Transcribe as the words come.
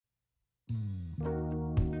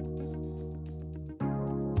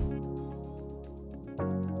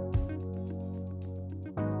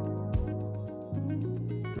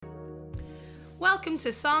Welcome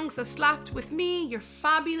to Songs That Slapped with me, your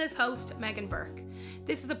fabulous host, Megan Burke.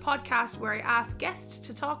 This is a podcast where I ask guests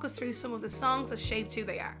to talk us through some of the songs that shaped who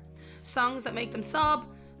they are. Songs that make them sob,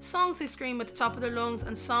 songs they scream at the top of their lungs,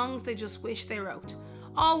 and songs they just wish they wrote.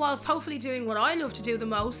 All whilst hopefully doing what I love to do the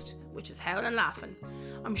most, which is howling and laughing.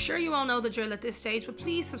 I'm sure you all know the drill at this stage, but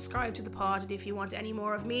please subscribe to the pod, and if you want any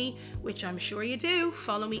more of me, which I'm sure you do,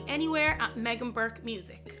 follow me anywhere at Megan Burke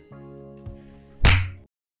Music.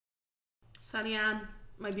 Sally Ann,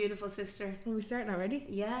 my beautiful sister. Are we starting already?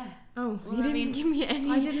 Yeah. Oh, well, you didn't give me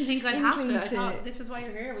any. I didn't think I'd have to. I to... thought this is why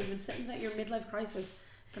you're here. We've been sitting at your midlife crisis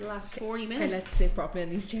for the last 40 minutes. Okay, let's sit properly in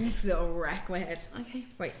these chairs because it'll wreck my head. Okay.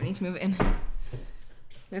 Wait, I need to move it in.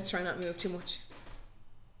 Let's try not to move too much.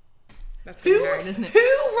 That's hard, isn't it? Who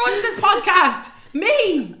runs this podcast?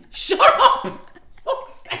 Me! Shut up!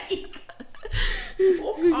 Fuck's sake.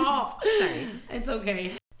 Fuck off. Sorry. It's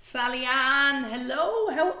okay. Sally Ann, hello,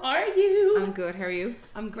 how are you? I'm good, how are you?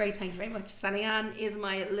 I'm great, thank you very much. Sally Ann is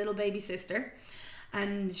my little baby sister,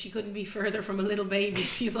 and she couldn't be further from a little baby.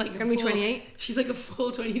 She's like Can we 28? She's like a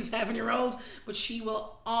full 27-year-old, but she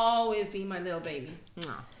will always be my little baby.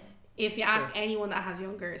 No. If you ask anyone that has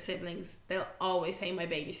younger siblings, they'll always say my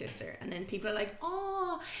baby sister. And then people are like,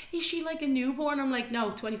 oh, is she like a newborn? I'm like,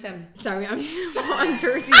 no, 27. Sorry, I'm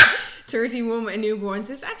 31 with a newborn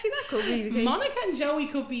sister. Actually, that could be the case. Monica and Joey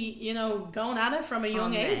could be, going at it from a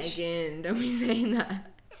young age. Megan, don't be saying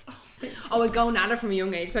that. Oh, going at it from a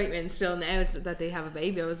young age. So and still now is that they have a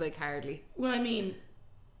baby. I was like, hardly. Well, I mean,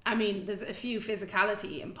 there's a few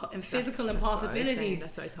physicality and physical impossibilities.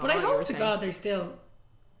 That's what I thought. But I hope to God they're still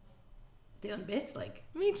doing bits like.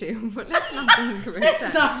 Me too, but let's not think about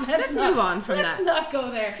that. Let's move on from that. Let's not go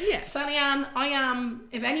there. Yeah. Sally Ann, I am,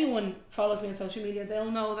 if anyone follows me on social media, they'll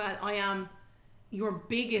know that I am your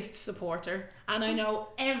biggest supporter and I know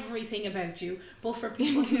everything about you, but for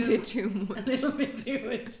people who... A bit too much. A little bit too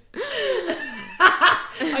much.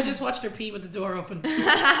 I just watched her pee with the door open.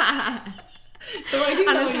 So I do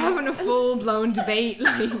and us having a full blown debate,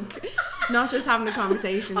 like not just having a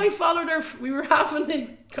conversation. I followed her. We were having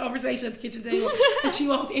a conversation at the kitchen table, and she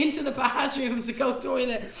walked into the bathroom to go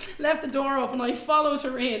toilet, left the door open. I followed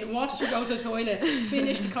her in, watched her go to the toilet,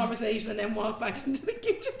 finished the conversation, and then walked back into the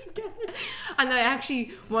kitchen together. And I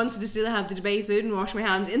actually wanted to still have the debate, so I didn't wash my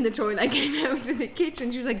hands in the toilet. I came out to the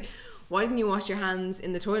kitchen. She was like, why didn't you wash your hands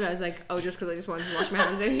in the toilet? I was like, oh, just because I just wanted to wash my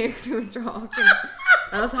hands out here because we were talking.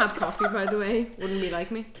 I also have coffee, by the way. Wouldn't be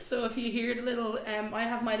like me. So if you hear the little, I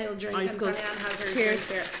have my little drink Ice and Sally Ann has her Cheers.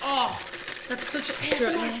 drink there. Oh, that's such a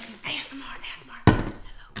ASMR. Hello,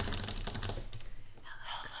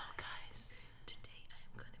 guys. Today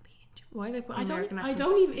I'm going to be why did I put an American accent? I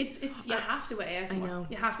don't even, it's you have to with ASMR. I know.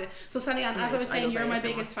 You have to. So Sally Ann, as I was I saying, love you're my ASMR.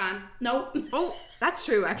 biggest fan. No. Oh, that's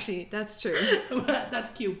true, actually. That's true.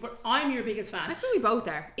 That's cute, but I'm your biggest fan. I feel we both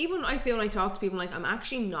are. Even I feel when I talk to people, like I'm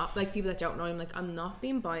actually not, like people that don't know, I'm like, I'm not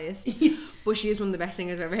being biased, but she is one of the best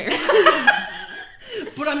singers I've ever heard.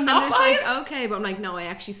 But I'm not and biased. Like, okay, but I'm like, no, I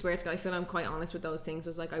actually swear to God, I feel I'm quite honest with those things. It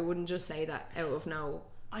was like, I wouldn't just say that out of no.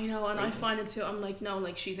 I know, and reason. I find it too. I'm like, no,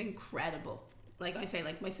 like she's incredible. Like I say,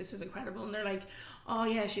 like my sister's incredible, and they're like, oh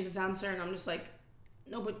yeah, she's a dancer, and I'm just like,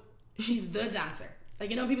 no, but she's the dancer. Like,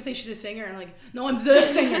 people say she's a singer, and I'm like, no, I'm the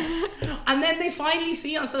singer. And then they finally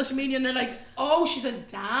see on social media, and they're like, oh, she's a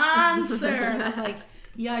dancer. And I'm like,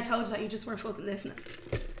 yeah, I told you that, you just weren't fucking listening.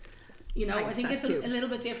 Thanks, I think it's cute. a little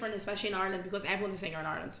bit different, especially in Ireland, because everyone's a singer in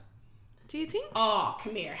Ireland. Do you think? Oh,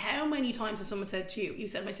 come here. How many times has someone said to you, you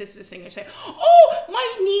said my sister's a singer, say, oh,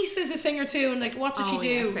 my niece is a singer too, and like, what did she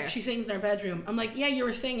do? Yeah, she sings in her bedroom. I'm like, yeah, you're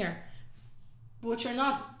a singer, but you're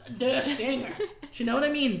not the singer. Do you know what I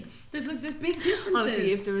mean? There's big differences.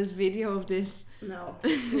 Honestly, if there was video of this, no,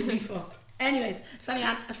 we'd be fucked. Anyways, Sally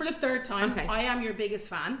Ann, for the third time, okay. I am your biggest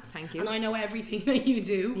fan. Thank you. And I know everything that you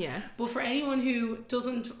do. Yeah. But for anyone who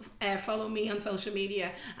doesn't follow me on social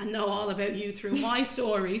media and know all about you through my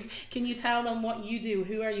stories, can you tell them what you do?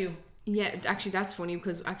 Who are you? Yeah, actually that's funny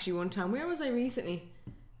because actually one time, where was I recently?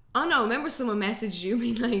 Oh no, I remember someone messaged you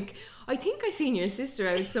being like, I think I seen your sister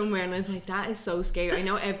out somewhere, and I was like, that is so scary. I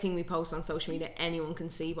know everything we post on social media anyone can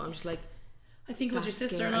see, but I'm just like, I think it was your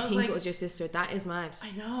sister. Scary. And I think it was your sister. That is mad.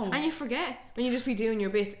 I know. And you forget when you just be doing your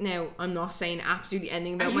bits. Now, I'm not saying absolutely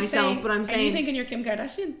anything about myself, but I'm saying. Are you thinking you're Kim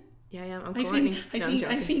Kardashian? Yeah, yeah. I'm Courtney.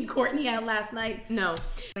 I seen Courtney out last night. No.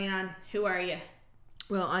 Leanne, who are you?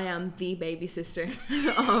 Well, I am the baby sister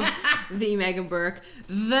of the Megan Burke,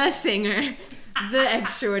 the singer, the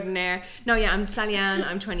extraordinaire. No, yeah, I'm Sally Ann.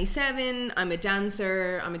 I'm 27. I'm a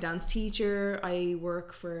dancer. I'm a dance teacher. I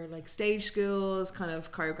work for like stage schools, kind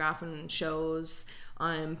of choreographing shows.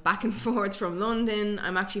 I'm back and forth from London.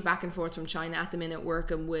 I'm actually back and forth from China at the minute,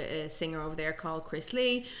 working with a singer over there called Chris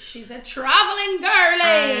Lee. She's a travelling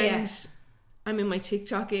girly. And I'm in my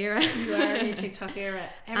TikTok era. You are in your TikTok era.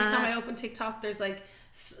 Every time I open TikTok, there's like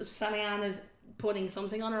Sally Ann is putting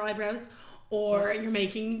something on her eyebrows, or you're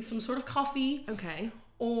making some sort of coffee. Okay.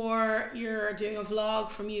 Or you're doing a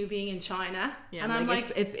vlog from you being in China. Yeah, and I'm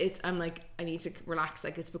like, I'm like, I need to relax.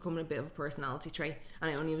 Like, it's becoming a bit of a personality trait,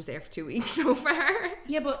 and I only was there for 2 weeks so far.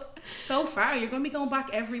 Yeah, but so far you're going to be going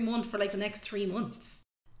back every month for like the next 3 months.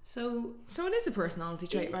 So it is a personality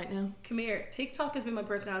trait right now. Come here. TikTok has been my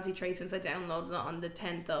personality trait since I downloaded it on the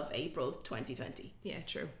 10th of April 2020. Yeah,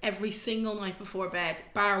 true. Every single night before bed,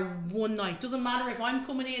 bar one night. Doesn't matter if I'm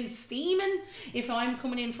coming in steaming, if I'm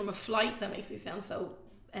coming in from a flight. That makes me sound so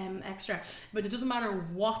extra. But it doesn't matter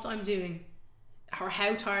what I'm doing or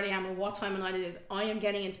how tired I am or what time of night it is. I am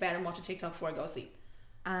getting into bed and watching TikTok before I go to sleep.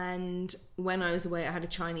 And when I was away, I had a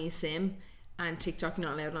Chinese SIM. And TikTok, you're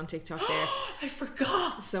not allowed on TikTok there. I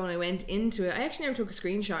forgot. So when I went into it, I actually never took a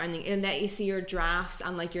screenshot or anything. It would let you see your drafts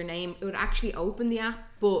and like your name. It would actually open the app,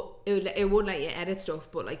 but it would let you edit stuff,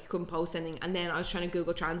 but like you couldn't post anything. And then I was trying to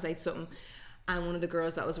Google Translate something, and one of the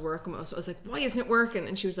girls that was working with us, I was like, why isn't it working?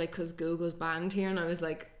 And she was like, because Google's banned here. And I was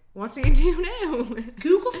like, what do you do now?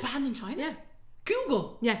 Google's banned in China? Yeah.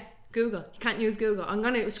 Google? Yeah, Google. You can't use Google. I'm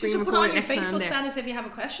going to screen record put on it your next time I'm Facebook there. status if you have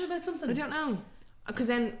a question about something. I don't know. Because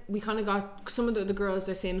then we kind of got some of the girls,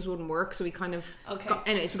 their Sims wouldn't work, so we kind of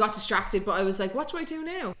anyways, we got distracted. But I was like, what do I do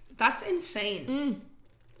now? That's insane.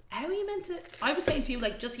 How are you meant to? I was saying to you,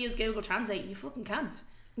 like, just use Google Translate. You fucking can't.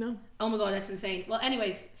 No. Oh my god, that's insane. Well,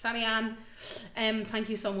 anyways, Sally Ann, thank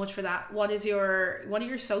you so much for that. What are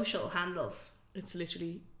your social handles? It's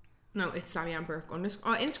literally it's Sally Ann Burke _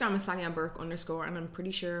 Instagram is Sally Ann Burke _ and I'm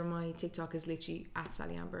pretty sure my TikTok is literally at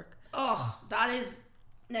Sally Ann Burke. Oh, that is.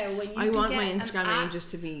 Now, when you I want my Instagram name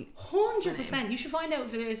just to be 100%. You should find out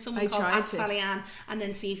if there is someone called at Sally Ann, and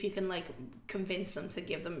then see if you can like convince them to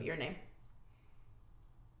give them your name.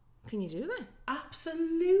 Can you do that?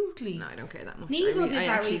 Absolutely. No, I don't care that much. Nevo did I that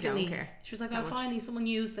actually recently. don't care. She was like, finally someone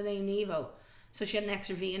used the name Nevo. So she had an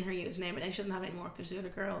extra V in her username, but then she doesn't have it anymore because the other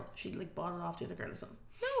girl, she like bought it off the other girl or something.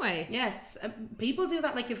 No way. Yeah, it's people do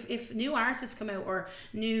that. Like if new artists come out or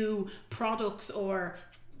new products or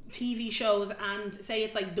TV shows, and say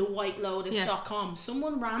it's like thewhitelotus.com,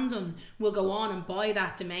 someone random will go on and buy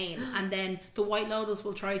that domain, and then the White Lotus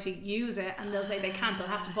will try to use it, and they'll say they can't, they'll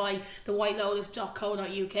have to buy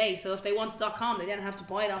thewhitelotus.co.uk. so if they want the .com, they then have to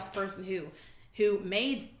buy it off the person who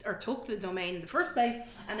made or took the domain in the first place,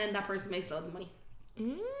 and then that person makes loads of money.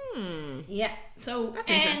 Yeah, so that's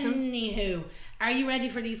interesting. Anywho, are you ready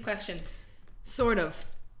for these questions? Sort of.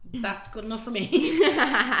 That's good enough for me.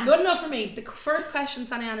 Good enough for me. The first question,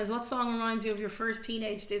 Sally Ann, is what song reminds you of your first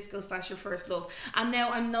teenage disco / your first love? And now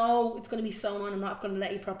I know it's going to be so annoying. I'm not going to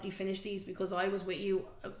let you properly finish these because I was with you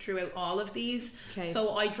throughout all of these. Okay.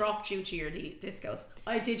 So I dropped you to your discos.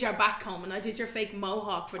 I did your backcomb and I did your fake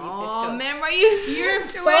mohawk for these discos. Oh, remember you used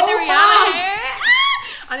to wear the Rihanna hair?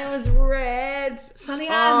 And it was red. Sally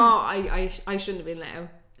Ann. Oh, I shouldn't have been let out.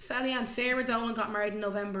 Sally Ann, Sarah Dolan got married in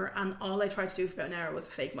November, and all I tried to do for about an hour was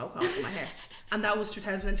a fake mohawk in my hair, and that was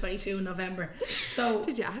 2022 in November. So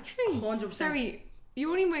did you actually? 100%. Sorry, you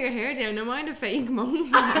only wear your hair down. No mind a fake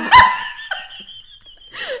mohawk.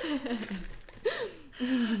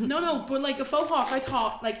 No, but like a faux hawk, I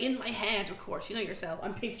thought, like in my head, of course, you know yourself,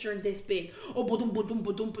 I'm picturing this big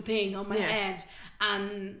thing on my head,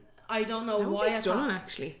 and I don't know why. That would be stunning,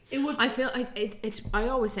 actually. It would. I feel I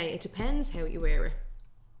always say it depends how you wear it.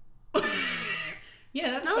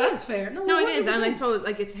 Yeah, that's fair. No, it is, and I suppose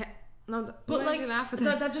like it's no. But why like did you laugh at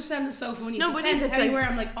that just sounded so funny. No, but it's how you wear it.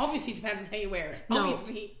 I'm like, obviously it depends on how you wear it. No.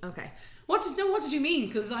 Obviously. Okay. What did you mean?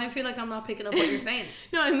 Because I feel like I'm not picking up what you're saying.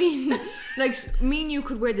 No, I mean, like me and you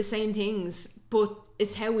could wear the same things, but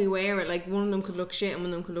it's how we wear it. Like one of them could look shit, and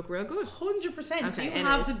one of them could look real good. 100%. Okay, you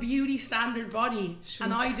have the beauty standard body,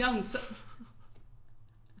 and I don't. So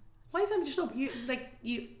why is that just up?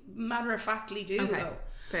 You matter of factly do though.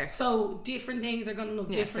 Fair. So different things are going to look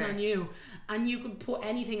different on you, and you could put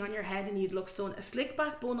anything on your head and you'd look stunning. A slick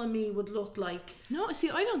back bun on me would look like. No, see,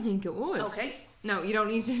 I don't think it would. Okay. No, you don't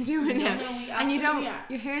need to do it now. No, and you don't.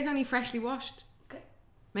 Your hair's only freshly washed. Okay.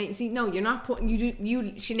 Mate, see, no, you're not putting. You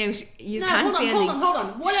can't see anything. Hold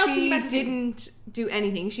on. What else are you meant to do? She didn't do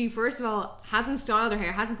anything. She first of all hasn't styled her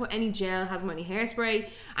hair, hasn't put any gel, hasn't put any hairspray,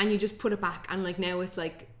 and you just put it back, and like now it's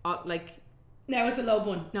like. Now it's a low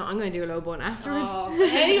bun. No, I'm going to do a low bun afterwards. Oh.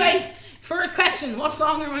 Anyways, first question. What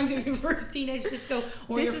song reminds you of your first teenage disco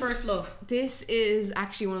or your first love? This is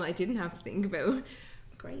actually one that I didn't have to think about.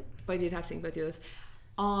 Great. But I did have to think about the others.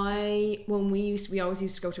 We always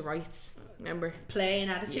used to go to Rights, remember? Playing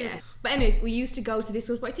Attitude. Yeah. But anyways, we used to go to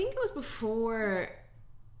discos, but I think it was before,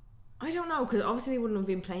 I don't know, because obviously they wouldn't have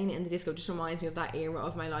been playing it in the disco. It just reminds me of that era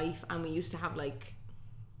of my life, and we used to have like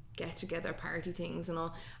get together party things and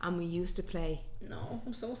all, and we used to play. No,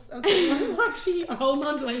 I'm actually hold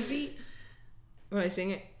on to my seat. Will I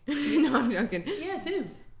sing it? No, I'm joking. Yeah, do.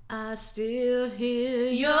 I still hear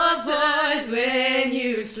your voice when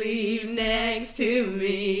you sleep next to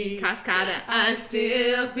me. Cascada. I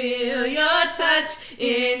still feel your touch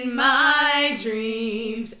in my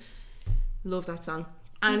dreams. Love that song.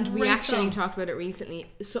 And we actually talked about it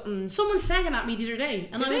recently. Someone sang it at me the other day,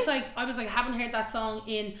 and Did I was they? like, I haven't heard that song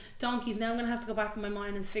in donkeys. Now I'm gonna have to go back in my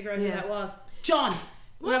mind and figure out who that was. John.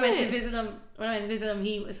 When I went to visit him,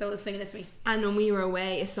 he was singing it to me. And when we were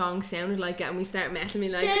away, a song sounded like it, and we started messing me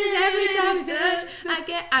like, 'cause every time I touch, I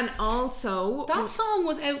get. And also, that song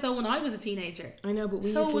was out though when I was a teenager. I know, but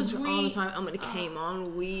we listened to it all the time, and when it came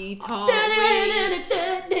on, we thought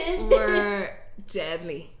we were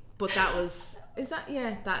deadly. But that was. Is that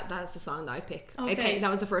that's the song that I pick. Okay.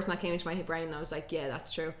 That was the first one that came into my brain, and I was like, yeah,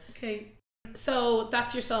 that's true. Okay. So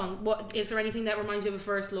that's your song. What is there anything that reminds you of a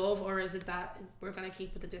first love, or is it that we're gonna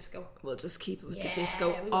keep with the disco? We'll just keep it with the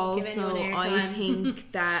disco. Also, I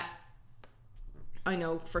think that I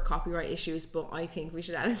know for copyright issues, but I think we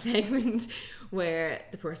should add a segment where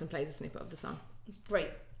the person plays a snippet of the song. Great.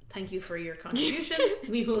 Thank you for your contribution.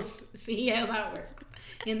 We will see how that works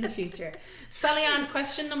in the future. Sally Ann,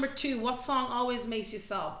 question number 2. What song always makes you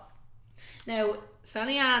sob? Now,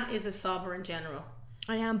 Sally Ann is a sobber in general.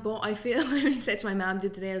 I am, but I feel like I said to my mum the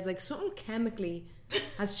other day, I was like, something chemically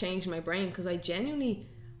has changed in my brain, because I genuinely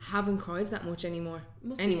haven't cried that much anymore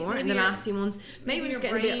in the last few months. Maybe just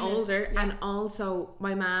getting a bit older. And also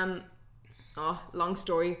my mum, long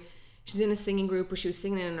story, she's in a singing group where she was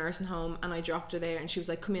singing in a nursing home, and I dropped her there, and she was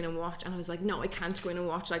like, come in and watch, and I was like, no, I can't go in and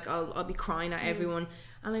watch, like I'll be crying at everyone.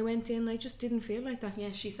 And I went in and I just didn't feel like that.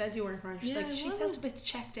 Yeah, she said you weren't crying. She's like, she felt a bit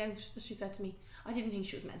checked out, she said to me. I didn't think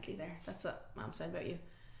she was mentally there. That's what Mom said about you.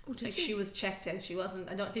 She was checked out. She wasn't.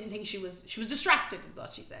 Didn't think she was distracted, is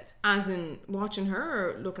what she said. As in watching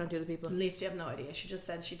her or looking at the other people? Literally, you have no idea. She just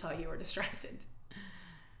said she thought you were distracted.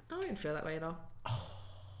 Oh, I didn't feel that way at all. Oh.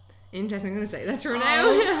 Interesting. I'm going to say that to her now.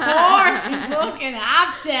 Of course, you fucking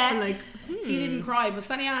have to. I'm like, So you didn't cry, but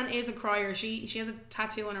Sunny Ann is a crier. She has a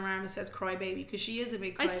tattoo on her arm that says "Cry Baby" because she is a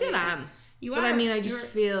big. I still am. You are. But I mean, I just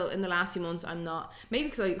feel in the last few months I'm not. Maybe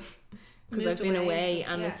because I've been away,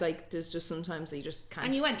 and it's like there's just sometimes that you just can't.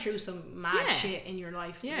 And you went through some mad shit in your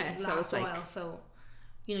life. Yeah, so it's like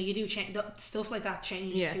you do change stuff like that.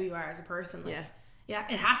 Changes who you are as a person. Like, yeah,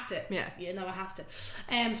 it has to. Yeah, it has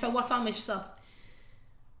to. So what song makes you stop?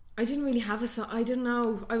 I didn't really have a song. I don't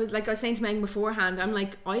know. I was saying to Megan beforehand, I'm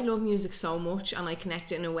like, I love music so much and I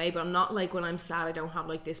connect it in a way, but I'm not like when I'm sad, I don't have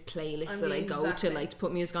like this playlist that I go to like to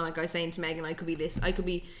put music on. Like I was saying to Megan, I could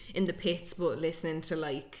be in the pits but listening to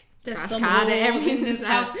like Cascada, everything in this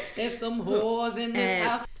house. There's some whores in this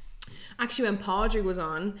house. Actually, when Padre was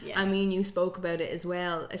on, I mean, you spoke about it as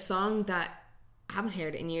well. A song that I haven't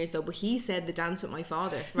heard it in years though, but he said the Dance with My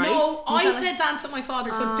Father, right? No, I said Dance with My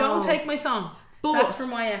Father, so don't take my song. But that's for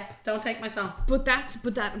my don't take my song. But that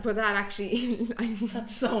actually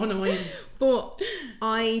that's so annoying. But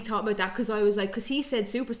I thought about that because I was like, because he said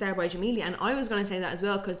Superstar by Jamelia, and I was going to say that as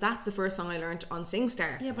well because that's the first song I learned on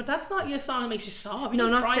SingStar. Yeah, but that's not your song that makes you sob. No,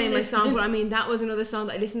 not saying my song, but I mean that was another song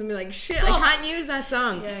that I listened to and be like, shit, I can't use that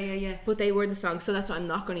song. Yeah. But they were the songs, so that's why I'm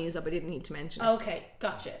not going to use that. But I didn't need to mention it. Okay,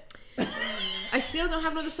 gotcha. I still don't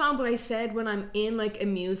have another song, but I said when I'm in like a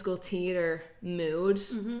musical theatre mood.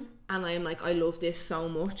 Mm-hmm. And I'm like, I love this so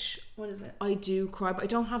much. What is it? I do cry, but I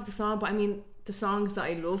don't have the song. But I mean, the songs that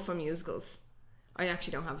I love from musicals, I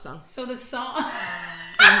actually don't have a song. So the song... I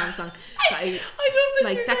don't have a song. I love that.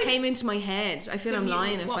 Like, that came into my head. I feel I'm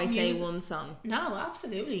lying if I say one song. No,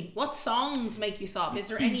 absolutely. What songs make you sob? Is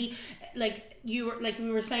there any... we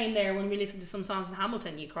were saying there when we listened to some songs in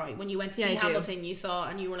Hamilton, you cry. When you went to see Hamilton, you saw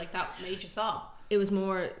and you were like, that made you sob. It was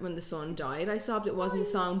more when the son died I sobbed. It wasn't a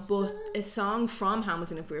song, but a song from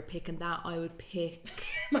Hamilton. If we were picking that, I would pick.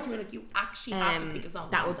 Like you actually have to pick a song.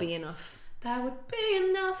 That would be enough. That would be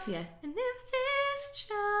enough. Yeah. And if this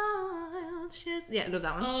child should... Yeah, I love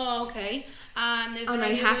that one. Oh, okay. And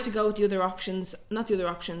I have to go with the other options, not the other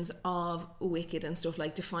options of Wicked and stuff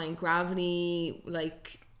like Defying Gravity,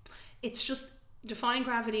 like... It's just... Defying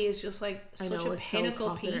Gravity is just like such a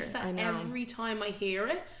pinnacle piece that every time I hear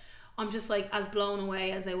it, I'm just like as blown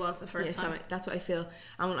away as I was the first time. That's what I feel.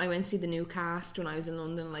 And when I went to see the new cast when I was in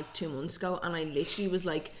London like 2 months ago, and I literally was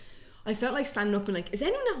like, I felt like standing up and like, is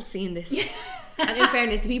anyone else seeing this? And in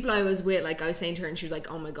fairness, the people I was with, like I was saying to her and she was like,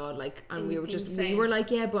 oh my god, like, and we were like,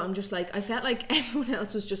 yeah, but I'm just like, I felt like everyone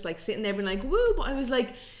else was just like sitting there being like, woo, but I was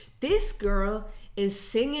like, this girl is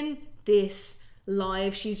singing this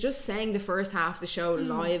live. She's just sang the first half of the show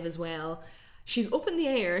live as well. She's up in the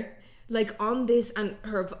air like on this, and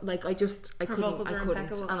her like I couldn't,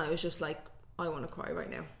 and I was just like, I want to cry right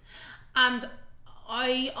now. And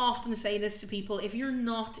I often say this to people, if you're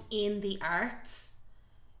not in the arts,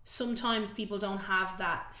 sometimes people don't have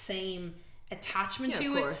that same attachment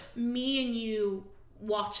to it. Course. Me and you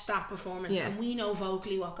watch that performance and we know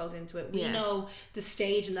vocally what goes into it. We know the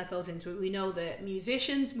staging that goes into it. We know the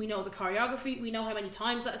musicians, we know the choreography, we know how many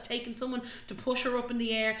times that has taken someone to push her up in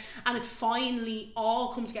the air, and it's finally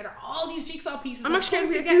all come together. All these jigsaw pieces I'm actually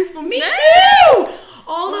getting goosebumps. Me too!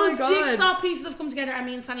 All those jigsaw pieces have come together, and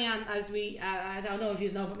me and Sanyan, as we I don't know if you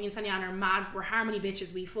know, but me and Sanyan are mad. We're harmony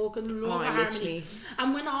bitches. We fucking love harmony.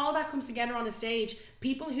 And when all that comes together on the stage,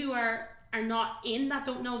 people who are not in that,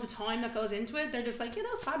 don't know the time that goes into it, they're just like, yeah,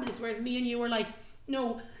 that was fabulous. Whereas me and you were like,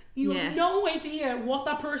 no, you have no idea what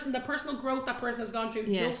that person, the personal growth that person has gone through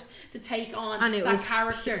just to take on and that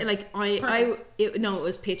character. Like it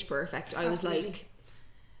was pitch perfect. I was like,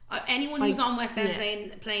 anyone who's on West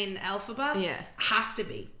End playing Elphaba has to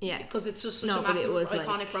be, because it's just such a massive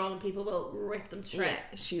iconic role, and people will rip them to shreds.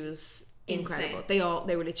 She was incredible. They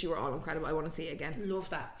were literally all incredible. I want to see it again. Love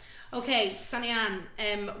that. Okay,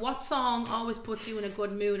 Sanyan, what song always puts you in a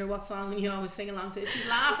good mood, or what song you always sing along to? She's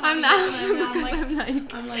laughing. I'm laughing.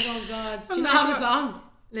 I'm like, oh god. Do you not have a song?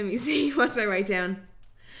 Let me see. What's I write down?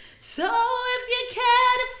 So if you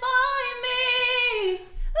care to find me,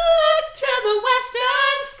 look to the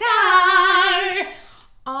western skies.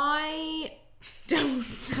 I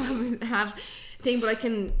don't have a thing, but I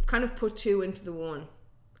can kind of put two into the one.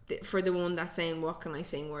 For the one that's saying, what can I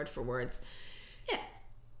sing word for words? Yeah.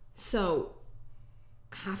 So,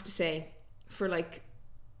 I have to say, for like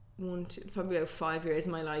probably about 5 years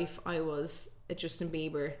of my life, I was a Justin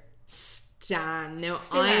Bieber stan. Now,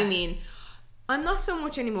 I mean, I'm not so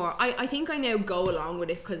much anymore. I think I now go along with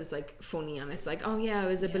it because it's like funny, and it's like, oh yeah, I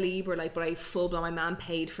was a believer, like, but I full blown, my man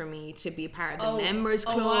paid for me to be a part of the members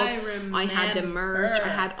club. I had the merch, I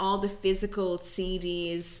had all the physical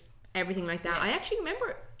CDs, everything like that. I actually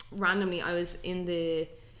remember randomly I was in the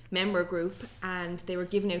member group and they were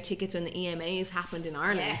giving out tickets when the EMAs happened in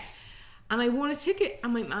Ireland, and I won a ticket,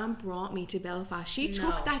 and my mum brought me to Belfast. She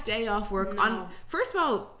took that day off work on, first of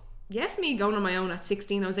all, me going on my own at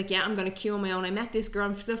 16. I was like, yeah, I'm going to queue on my own. I met this girl,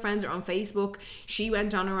 I'm still friends with her on Facebook. She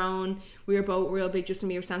went on her own. We were both real big Justin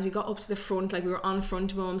Bieber stands. We got up to the front, like we were on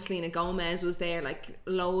front of him. Selena Gomez was there, like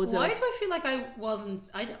loads. Why do I feel like I wasn't?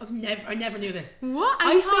 I never knew this. What?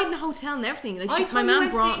 And we stayed in a hotel and everything. Like my mum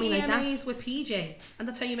brought me like that. With PJ, and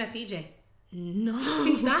that's how you met PJ. No.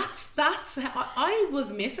 See, that's how I was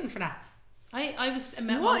missing for that. I was.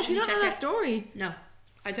 What? Do you not know that story? No,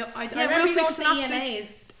 I don't. I remember you going to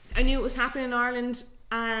EMAs. I knew it was happening in Ireland,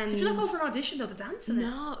 and did you not go for an audition though to dance in it?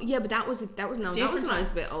 No, yeah, but that was when I was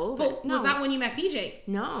a bit older. But was that when you met PJ?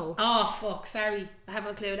 No. Oh fuck, sorry, I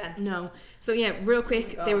haven't a clue then. No. So yeah, real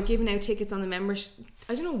quick, they were giving out tickets on the members.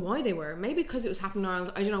 I don't know why they were. Maybe because it was happening in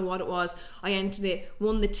Ireland. I don't know what it was. I entered it,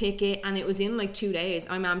 won the ticket, and it was in like 2 days.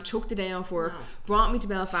 My mum took the day off work, brought me to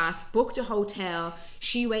Belfast, booked a hotel.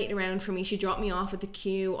 She waited around for me. She dropped me off at the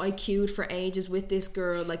queue. I queued for ages with this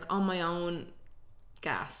girl, like on my own.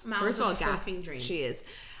 Gas. First of all, gas. Dream. She is.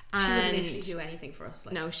 And she would literally do anything for us.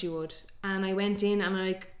 Like. No, she would. And I went in and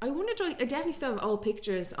I wondered, I definitely still have old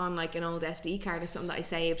pictures on like an old SD card or something that I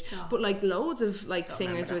saved. But like loads of like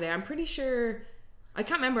singers were there. I'm pretty sure. I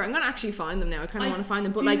can't remember. I'm gonna actually find them now. I kind of want to find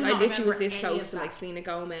them, but like I literally was this close to like Selena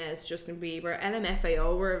Gomez, Justin Bieber,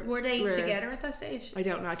 LMFAO. Were they together at that stage? I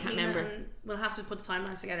don't know. I can't remember. We'll have to put the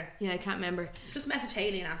timelines together. Yeah, I can't remember. Just message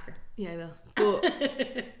Hayley and ask her. Yeah, I will.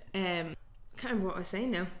 But can't remember what I was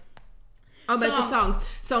saying now. Oh, about the songs.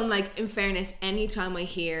 So I'm like, in fairness, anytime I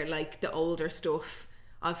hear like the older stuff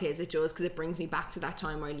of his, it does, because it brings me back to that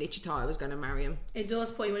time where I literally thought I was going to marry him. It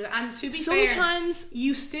does put you in, and to be fair, sometimes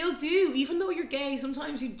you still do, even though you're gay,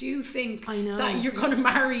 sometimes you do think that you're going to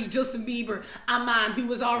marry Justin Bieber, a man who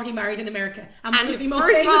was already married in America, and one of the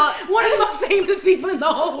most famous people in the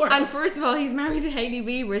whole world. And first of all, he's married to Hailey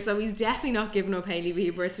Bieber, so he's definitely not giving up Hailey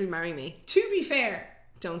Bieber to marry me. To be fair,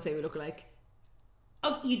 don't say we look alike.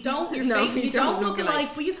 Oh, you don't. You're fake. You don't look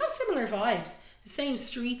alike, but you have similar vibes. The same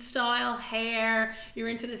street style hair. You're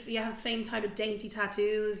into this. You have the same type of dainty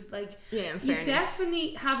tattoos. Like, yeah, in fairness, you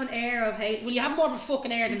definitely have an air of hate. Well, you have more of a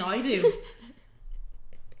fucking air than I do.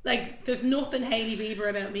 Like, there's nothing Hailey Bieber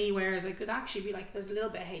about me, whereas I could actually be like, there's a little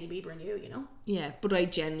bit of Hailey Bieber in you, you know? Yeah, but I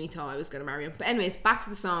genuinely thought I was going to marry him. But anyways, back to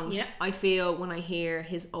the songs. Yeah. I feel when I hear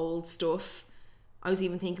his old stuff, I was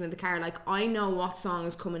even thinking in the car, like, I know what song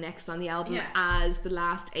is coming next on the album as the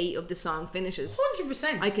last 8 of the song finishes.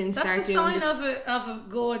 100%. I can start That's a doing sign this. of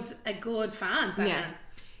a good fan. Yeah.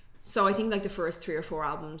 So I think like the first 3 or 4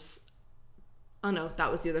 albums. Oh no,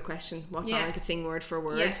 that was the other question. What song I could sing word for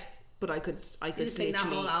word. Yeah. But I could sing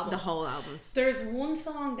literally the whole albums. There's one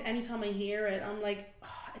song that anytime I hear it, I'm like,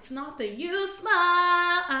 oh, it's not the you smile,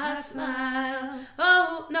 I smile.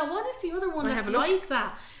 Oh no, what is the other one that's like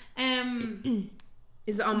that?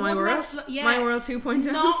 Is it on My World? My World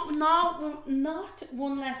 2.0? Not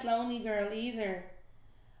One Less Lonely Girl either.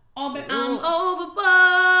 Oh, but I'm overboard.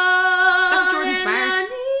 That's Jordan Sparks.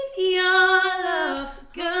 I need your love to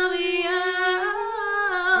come me out.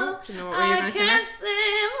 Do you know what way you're going to sing it? I can't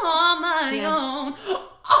sing on my own.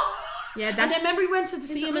 Yeah, that's... And I remember we went to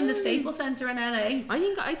see him in the Staples Centre in LA. I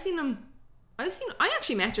think I'd seen him... I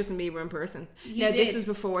actually met Justin Bieber in person. Did. This is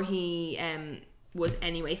before he was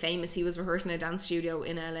anyway famous. He was rehearsing a dance studio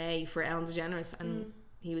in LA for Ellen DeGeneres, and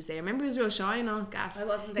he was there. Remember, he was real shy and all gas. I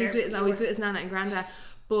wasn't there. He was with his nana and granddad.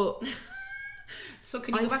 But so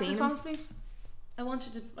can you go back to the songs, please? I want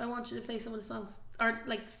you to play some of the songs, or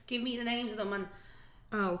like give me the names of them. And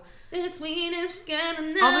this sweetest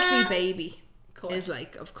gonna know. Obviously, Baby is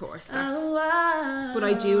like, of course, that's. But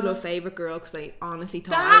I do love Favorite Girl because I honestly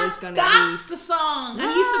thought I was gonna. That's the song. And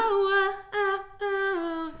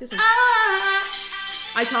this one.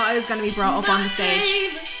 I thought I was gonna be brought up on the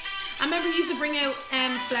stage. I remember you used to bring out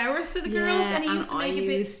flowers to the girls, and he used to make a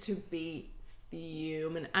bit. Used to be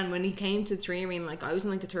fuming. And when he came to 3 Arena, like I was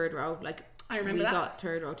in like the 3rd row. Like I remember we that. got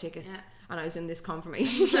 3rd row tickets. Yeah. And I was in this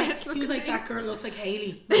confirmation dress. He was like, that girl looks like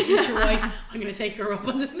Hailey, my future wife. I'm going to take her up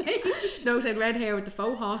on the stage. No, she had red hair with the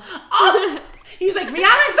faux hawk. Oh, he was like,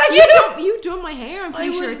 Rihanna's that you? You done my hair, I'm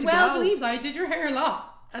pretty sure, to go. I believe that. I did your hair a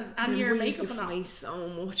lot. And your makeup and all. I used to fight so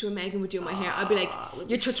much when Megan would do my hair. I'd be like,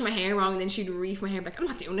 you're touching my hair wrong, and then she'd reef my hair, like, I'm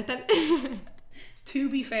not doing it then. To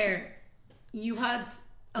be fair, you had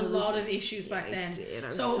a lot of issues back then. So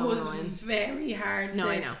it was annoying. Very hard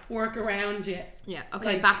to work around you. Yeah,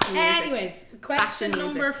 okay, like, back to music. Anyways, question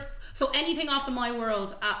number... So anything off the My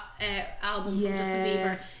World album from Justin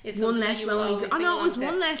Bieber is One Less Lonely Girl. Oh no, it was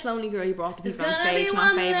One Less Lonely Girl you brought the people on stage,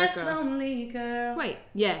 not Favorite Girl. Lonely Girl. Wait,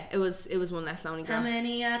 yeah, it was One Less Lonely Girl. How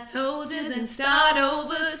many I told you and start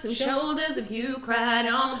over some shoulders if you cried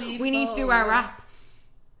on before. We need to do our rap.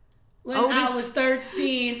 When I was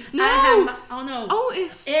 13, no.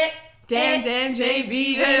 Otis. Damn,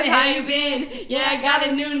 JB, where have you been? Yeah, I got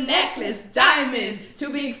a new necklace, diamonds,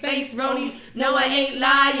 2 big face rollies. No, I ain't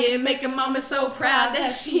lying, making mama so proud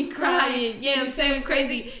that she crying. Yeah, I'm saying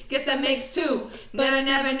crazy, guess that makes 2. But I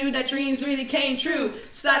never knew that dreams really came true.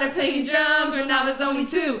 Started playing drums when I was only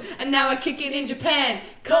 2, and now I kick it in Japan,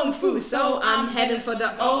 kung fu. So I'm heading for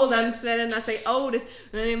the old unsaid, and I say Otis,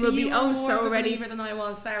 and it will be oh so ready. Than I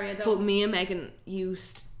was. Sorry, I don't. But me and Megan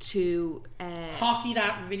used to hockey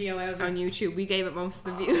that video out on YouTube. We gave it most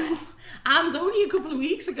of the views. And only a couple of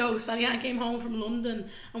weeks ago, Sally came home from London,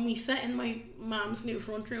 and we sat in my mum's new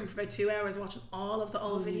front room for about 2 hours watching all of the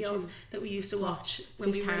old videos that we used to watch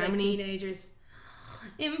when we were like teenagers.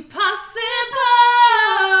 Impossible.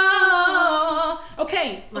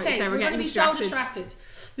 Okay, so we're getting so distracted.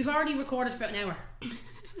 We've already recorded for an hour.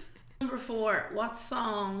 Number 4, what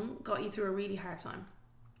song got you through a really hard time?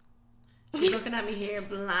 She's looking at me here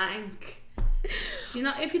blank. Do you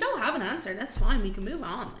know, if you don't have an answer, that's fine, we can move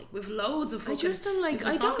on. Like, we've loads of fucking, I just don't like,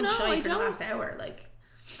 I don't know, I don't, the last hour, like,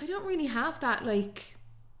 I don't really have that, like,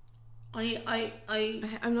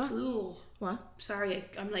 I'm not. Ooh, what? Sorry,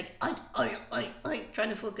 I'm like, I trying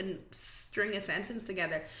to fucking string a sentence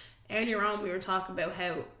together. Earlier on, we were talking about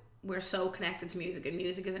how we're so connected to music, and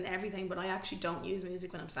music isn't everything, but I actually don't use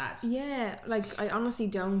music when I'm sad. Yeah, like, I honestly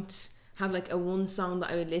don't have like a one song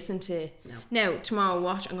that I would listen to. No. Now tomorrow I'll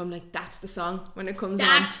watch and I'm like, that's the song when it comes on.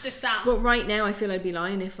 That's the song. But right now I feel I'd be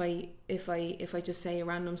lying if I just say a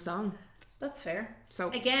random song. That's fair.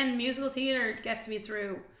 So again, musical theatre gets me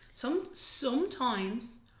through.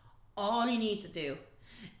 Sometimes all you need to do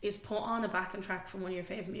is put on a backing track from one of your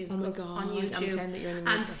favourite musicals on YouTube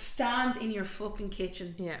and stand in your fucking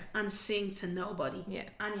kitchen and sing to nobody. Yeah.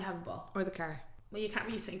 And you have a ball. Or the car. Well, you can't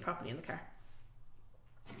really sing properly in the car.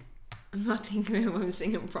 I'm not thinking about I'm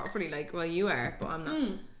singing properly, like, well, you are, but I'm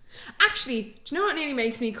not. Actually, do you know what nearly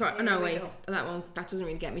makes me cry? Oh, no, wait, that doesn't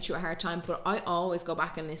really get me through a hard time, but I always go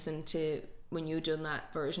back and listen to when you done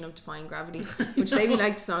that version of Defying Gravity, which say we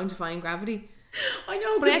like the song Defying Gravity. I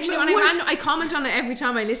know, but actually when I comment on it every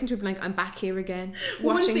time I listen to it, like I'm back here again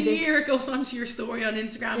once watching a this. year it goes onto your story on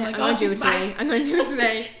Instagram. Yeah, like, I'm going to do it today. I'm going to do it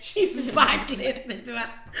today. She's back listening to it.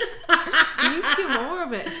 You need to do more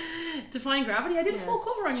of it. Defying Gravity. I did a full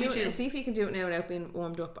cover on YouTube. See if you can do it now without being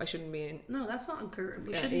warmed up. I shouldn't be in. No, that's not encouraged.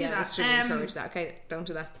 We shouldn't do I that. shouldn't encourage that. Okay, don't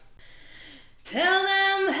do that. Tell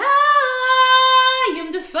them how I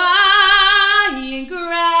am defying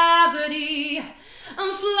gravity.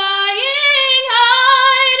 I'm flying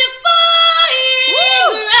high,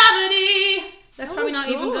 defying gravity. That's probably not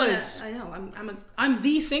even good. I know. I'm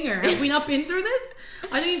the singer. Have we not been through this?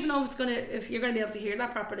 I don't even know if you're going to be able to hear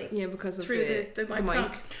that properly. Yeah, because of through the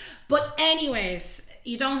mic. But anyways,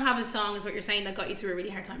 you don't have a song, is what you're saying, that got you through a really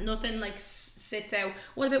hard time. Nothing like sits out.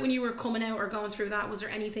 What about when you were coming out or going through that? Was there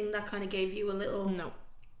anything that kind of gave you a little? No.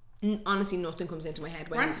 Honestly, nothing comes into my head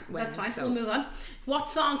when that's fine. So. We'll move on. What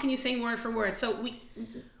song can you sing word for word? So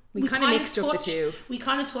we kind of mixed up the two. We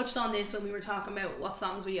kind of touched on this when we were talking about what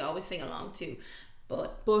songs we always sing along to,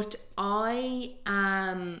 but I'm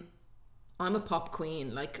a pop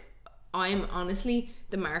queen. Like, I'm honestly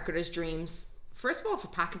the marketer's dreams. First of all, for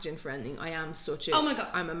packaging for anything, I am such a... Oh my God.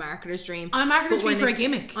 I'm a marketer's dream. I'm a marketer's dream for a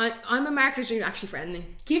gimmick. I'm a marketer's dream actually for anything.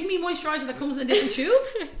 Give me moisturiser that comes in a different tube.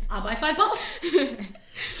 I'll buy 5 bottles.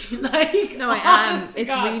 Like, no, I am. It's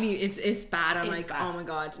God. Really... It's bad. I'm like, bad. Oh my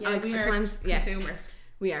God. Yeah, like, we are consumers.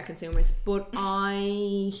 We are consumers. But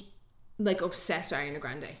I... like, obsessed with Ariana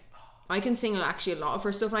Grande. I can sing actually a lot of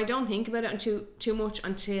her stuff, and I don't think about it too much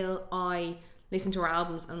until I listen to her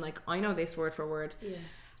albums, and like, I know this word for word. Yeah.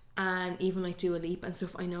 And even like Dua Lipa and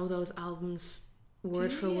stuff, I know those albums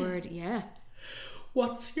word for word. Yeah.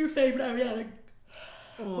 What's your favourite Ariana?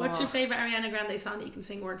 What's your favourite Ariana Grande song that you can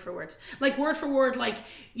sing word for word? Like word for word, like,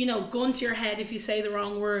 you know, gun to your head, if you say the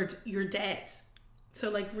wrong word, you're dead. So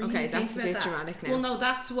like, really okay, that's a bit dramatic now. Well, no,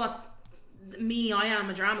 that's what I am,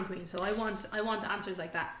 a drama queen. So I want answers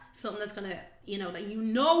like that. Something that's gonna, you know, that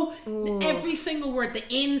every single word, the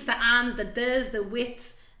ins, the ands, the does, the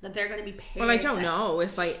wits, that they're going to be perfect. Well, I don't know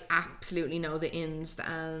if I absolutely know the ins, the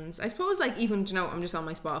ands. I suppose, like, even, you know, I'm just on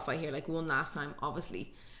my Spotify here, like, One Last Time,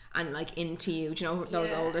 obviously, and like Into You, do you know,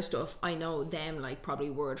 those older stuff, I know them like probably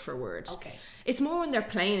word for word. Okay. It's more when they're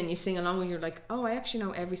playing and you sing along and you're like, oh, I actually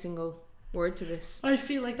know every single word to this. I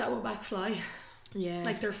feel like that will backfly. Yeah.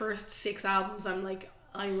 Like their first 6 albums, I'm like,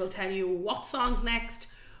 I will tell you what song's next,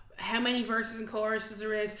 how many verses and choruses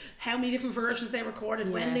there is, how many different versions they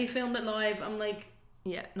recorded, when they filmed it live. I'm like,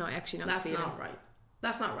 yeah, no, I actually know. That's not right.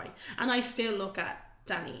 That's not right. And I still look at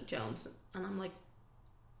Danny Jones and I'm like,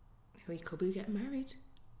 we could be getting married.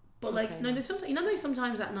 But okay, like, no, there's something, you know, there's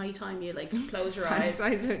sometimes at night time you like close your eyes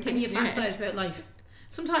and you fantasize about life.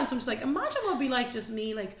 Sometimes I'm just like, imagine what it'd be like just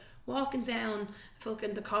me like walking down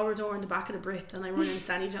fucking the corridor in the back of the Brit and I run into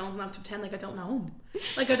Danny Jones and I have to pretend like I don't know him.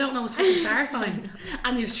 Like I don't know his fucking star sign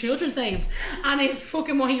and his children's names and his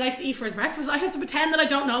fucking what he likes to eat for his breakfast. I have to pretend that I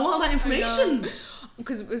don't know all that information.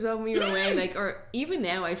 Because as well when we were away, like, or even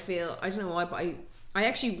now I feel, I don't know why, but I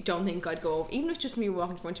actually don't think I'd go over, even if just me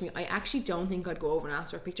walking in front of me, I actually don't think I'd go over and ask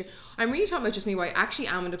for a picture. I'm really talking about just me where I actually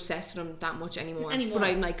am obsessed with him that much anymore. But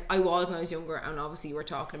I'm like, I was when I was younger and obviously we're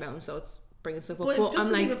talking about him, so it's bringing stuff up. But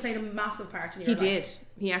I'm like, played a massive part in your life. He did.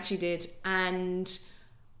 He actually did. And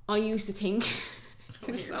I used to think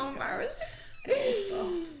it's so embarrassing.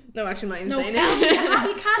 No, actually I'm not even saying it.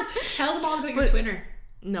 You can't tell them all about your Twitter.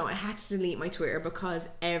 No, I had to delete my Twitter because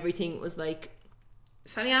everything was like,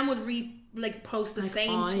 Sally Ann would post the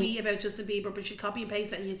same tweet about Justin Bieber, but she'd copy and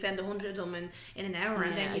paste it and you'd send 100 of them in an hour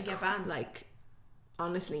and then you'd get banned. Like,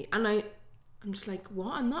 honestly. And I'm just like,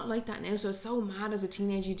 what? I'm not like that now. So it's so mad as a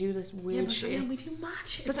teenager you do this weird shit. Yeah, we do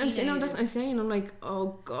match. That's what I'm saying. No, that's what I'm saying. I'm like,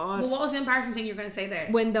 oh God. Well, what was the embarrassing thing you were going to say there?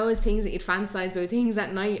 When those things that you'd fantasize about things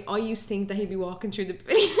at night, I used to think that he'd be walking through the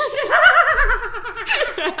pavilion.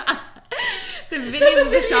 The pavilions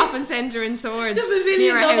is the shopping centre in Swords. The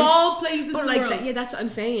pavilions of all places in the world. Yeah, that's what I'm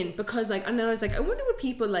saying. Because like, and then I was like, I wonder would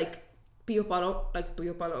people like be up all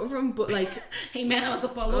over him, but like, hey man, I was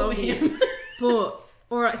up all over him. But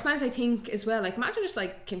or sometimes I think as well, like imagine just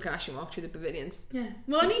like Kim Kardashian walked through the pavilions. Yeah.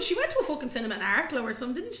 Well, I mean, she went to a fucking cinema in Arklow or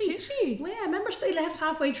something, didn't she? Did she? Well, yeah, I remember they left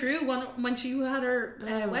halfway through when she had her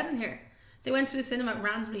wedding here. They went to the cinema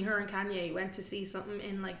randomly. Her and Kanye went to see something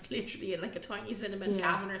in like literally like a tiny cinema in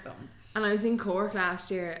Cavan or something. And I was in Cork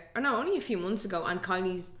last year, or no, only a few months ago, and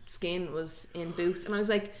Kylie's skin was in Boots, and I was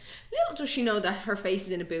like, little does she know that her face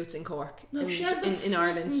is in a Boots in Cork, no, in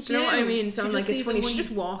Ireland. Do you know what I mean? So I'm like, it's funny. She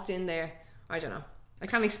just walked in there. I don't know. I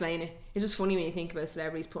can't explain it. It's just funny when you think about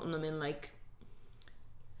celebrities putting them in like.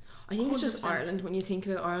 I think it's just 100%. Ireland. When you think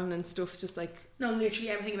about Ireland and stuff, just like No, literally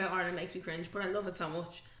everything about Ireland makes me cringe, but I love it so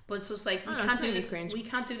much. But it's just like I don't know, it's really cringe. we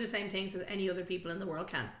can't do the same things as any other people in the world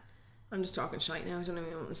can. I'm just talking shite now. I don't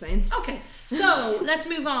even know what I'm saying. Okay, so let's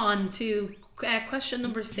move on to question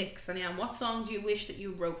number 6. Sally-Ann, what song do you wish that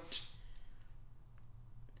you wrote?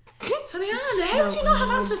 Sally-Ann, how do you not have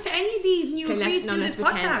answers to any of these? And you agreed to do this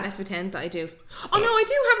podcast. Let's pretend that I do. Oh no, I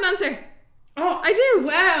do have an answer. Oh, I do.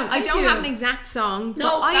 Wow, I don't have an exact song.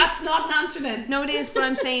 No, but that's not an answer then. No, it is. But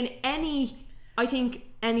I'm saying any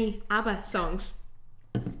ABBA songs.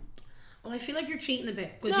 Well, I feel like you're cheating a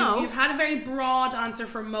bit because No. you've had a very broad answer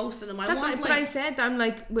for most of them. That's what. But I said I'm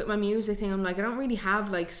like with my music thing. I'm like I don't really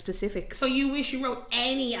have like specifics. So you wish you wrote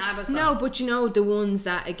any ABBA song? No, but you know the ones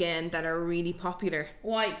that are really popular.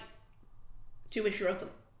 Why? Do you wish you wrote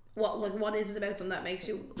them? What is it about them that makes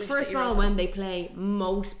you wish First that you of all, wrote when them? they play,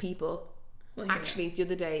 most people actually the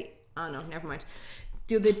other day. Oh no, never mind.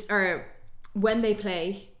 When they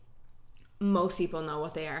play, most people know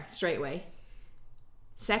what they are straight away.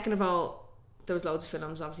 Second of all, there was loads of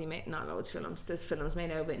films obviously made, not loads of films, there's films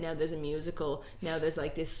made out of it. Now there's a musical, now there's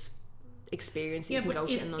like this experience you can go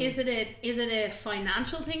to in London. Is it a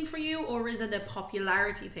financial thing for you or is it a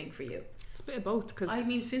popularity thing for you? It's a bit of both, because I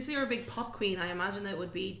mean, since you're a big pop queen, I imagine it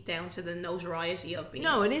would be down to the notoriety of being.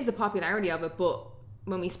 No, it is the popularity of it, but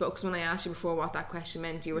when we spoke, because when I asked you before what that question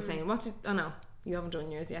meant, you were saying, oh no, you haven't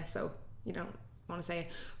done yours yet, so you don't want to say it.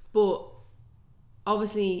 But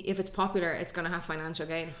obviously, if it's popular, it's going to have financial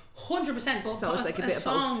gain. 100%. But so it's like a bit of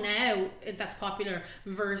song both. now that's popular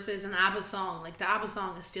versus an ABBA song. Like the ABBA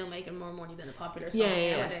song is still making more money than a popular song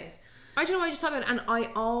nowadays. I don't know. I just thought about it, and I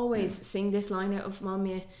always sing this line out of Mamma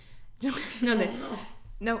Mia.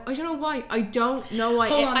 No, I don't know why. I don't know why.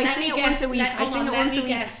 I sing it once a week. I sing it once a week.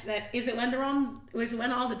 Guess. Is it when they're on? Is it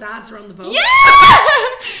when all the dads are on the boat? Yeah,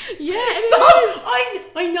 yeah. Stop!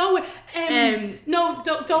 I know it. No,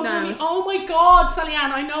 don't tell me. Oh my God,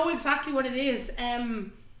 Sally-Ann, I know exactly what it is.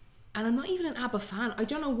 And I'm not even an ABBA fan. I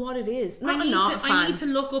don't know what it is. I need to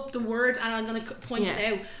look up the words, and I'm gonna point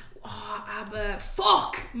it out. Oh, ABBA.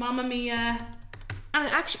 Fuck, Mamma Mia. And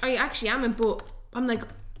I actually am, but I'm like.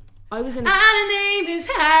 I was in. And her name is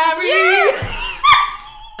Harry. Yeah.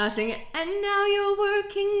 I'll sing it. And now you're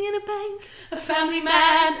working in a bank, a family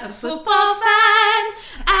man, a football fan,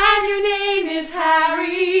 and your name is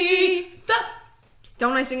Harry.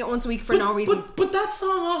 Don't I sing it once a week for no reason? But that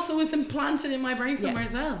song also is implanted in my brain somewhere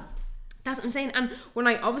as well. That's what I'm saying. And when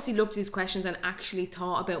I obviously looked at these questions and actually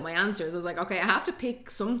thought about my answers, I was like, okay, I have to pick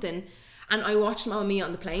something. And I watched Mamma Mia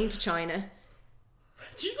on the plane to China.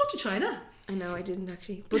 Did you go to China? I know I didn't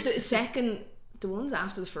actually, but the ones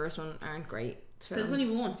after the first one aren't great. There's only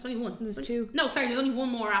one. There's only one. There's two. No, sorry. There's only one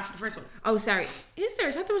more after the first one. Oh, sorry. Is there?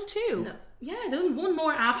 I thought there was two. No. Yeah, there's only one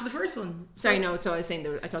more after the first one. Sorry, no. So I was saying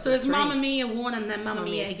I thought. So there was there's three. Mamma Mia 1 and then Mamma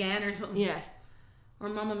Mia again or something. Yeah. Or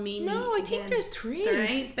Mamma Mia. No, I think there's 3. There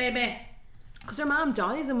ain't, baby. Because her mom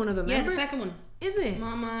dies in one of them. Yeah, remember? the second one. Is it?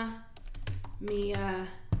 Mamma Mia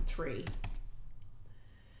 3.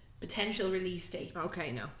 Potential release date.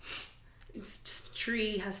 Okay, no. It's just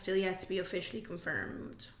 3 has still yet to be officially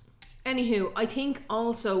confirmed. Anywho, I think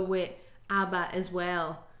also with ABBA as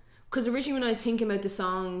well, because originally when I was thinking about the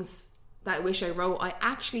songs that I wish I wrote, I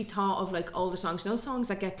actually thought of like older songs, those songs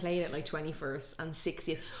that get played at like 21st and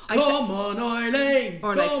 60th. Come on, Eileen.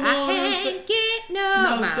 Or like, I can't get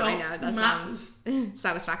no. No, I know that song's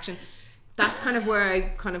Satisfaction. That's kind of where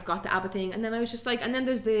I kind of got the ABBA thing, and then I was just like, and then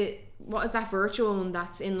there's what is that virtual one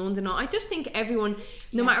that's in London? I just think everyone,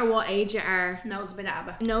 no matter what age you are, knows a bit of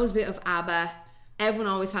ABBA. Knows a bit of ABBA. Everyone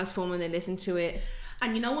always has fun when they listen to it.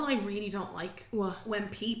 And you know what I really don't like? What? When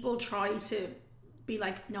people try to be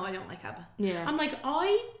like, no, I don't like ABBA. Yeah. I'm like,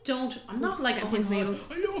 I'm not like, pins needles.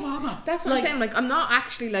 I love ABBA. That's what I'm saying. Like, I'm not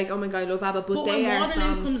actually like, oh my God, I love ABBA, but they are songs. But when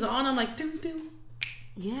Waterloo comes on, I'm like, doo doo.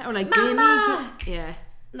 Yeah, or like, Mama! Gimme. Yeah.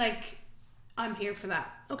 Like, I'm here for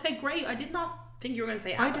that. Okay, great. I did not think you were going to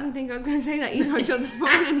say ABBA. I didn't think I was going to say that either until this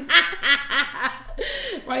morning.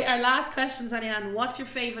 Right, our last question, Sally-Ann. What's your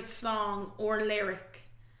favourite song or lyric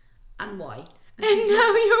and why? And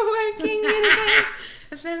now you're working in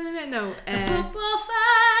a family. No, a football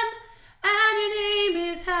fan, and your name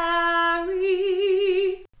is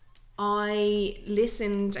Harry. I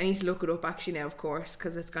listened. I need to look it up actually now, of course,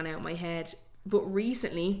 because it's gone out of my head. But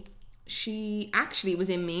recently, she actually was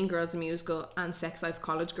in Mean Girls the musical and Sex Life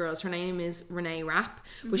College Girls. Her name is Renee Rapp,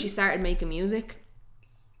 but she started making music.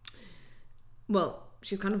 Well,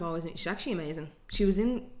 she's kind of always. She's actually amazing. She was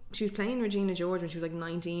playing Regina George when she was like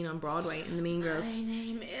 19 on Broadway in the Mean Girls. My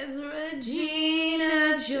name is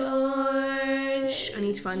Regina George. I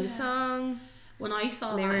need to find the song. When I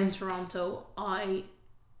saw her in Toronto, I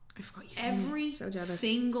I forgot you sang every it. So jealous.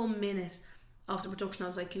 single minute of the production I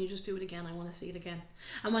was like, can you just do it again? I want to see it again.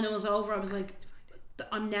 And when it was over I was like,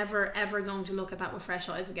 I'm never ever going to look at that with fresh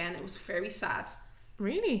eyes again. It was very sad.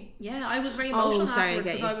 Really? Yeah, I was very emotional afterwards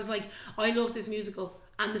because I was like, I love this musical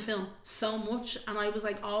and the film so much, and I was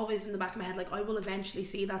like always in the back of my head like, I will eventually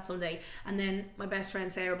see that someday. And then my best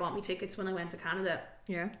friend Sarah bought me tickets when I went to Canada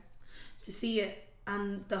to see it,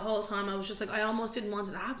 and the whole time I was just like, I almost didn't want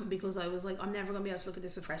it to happen because I was like, I'm never going to be able to look at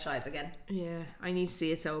this with fresh eyes again. Yeah, I need to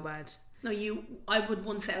see it so bad. No, I would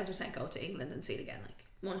 1000% go to England and see it again, like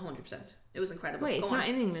 100%. It was incredible. Wait, it's not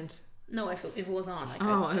in England? No, if it was on, like,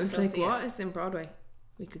 I was like, what? It's in Broadway.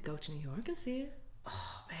 We could go to New York and see it.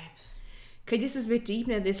 Oh, babes. Okay, this is a bit deep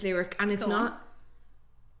now, this lyric, and it's not.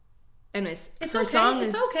 Anyways, it's her okay. song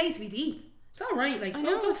It's is okay to be deep. It's all right. Like, I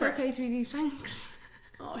know it's okay to be deep. Thanks.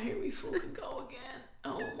 Oh, here we fucking go again.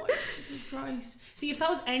 Oh my Jesus Christ. See, if that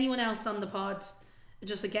was anyone else on the pod,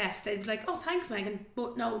 just a guest, they'd be like, oh, thanks, Megan.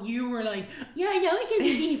 But no, you were like, yeah, I can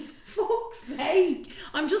be deep. Fuck's sake.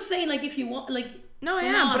 I'm just saying, like, if you want, like. No, I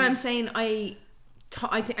am, but I'm saying I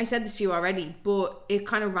said this to you already, but it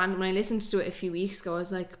kind of random. When I listened to it a few weeks ago, I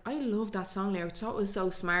was like, I love that song lyric. I thought it was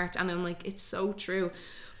so smart, and I'm like, it's so true.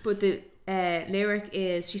 But the lyric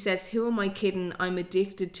is, she says, who am I kidding? I'm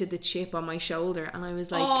addicted to the chip on my shoulder. And I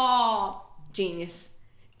was like, oh, genius.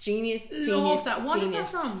 Love that. What is that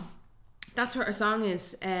from? That's what her song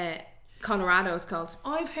is. Colorado, it's called.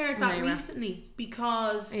 I've heard that recently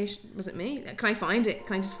because. Was it me? Can I find it?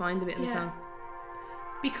 Can I just find the bit in the song?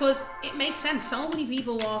 Because it makes sense. So many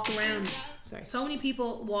people walk around. Sorry. So many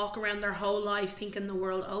people walk around their whole lives thinking the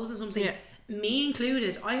world owes them something. Yeah. Me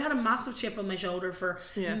included. I had a massive chip on my shoulder for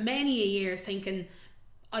many years, thinking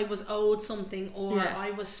I was owed something, or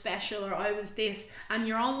I was special, or I was this. And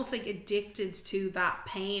you're almost like addicted to that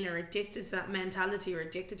pain, or addicted to that mentality, or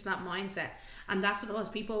addicted to that mindset. And that's what it was.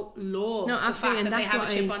 People love the fact that they have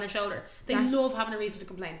a chip on their shoulder. They love having a reason to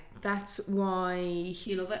complain. That's why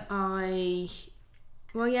you love it.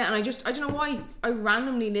 Well, yeah, and I don't know why I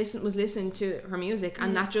randomly was listening to her music,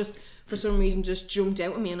 and that just for some reason just jumped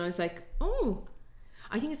out at me, and I was like, oh,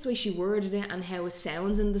 I think it's the way she worded it and how it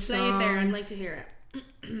sounds in the song. Play it there. I'd like to hear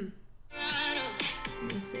it.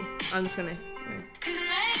 Let's see. I'm just gonna. Right.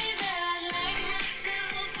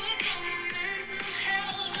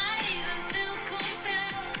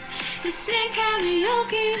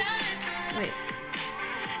 Wait.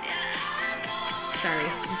 Sorry.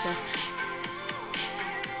 I'm sorry.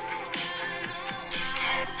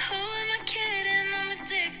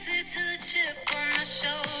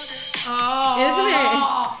 Oh,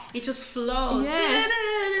 isn't it? It just flows. Yeah.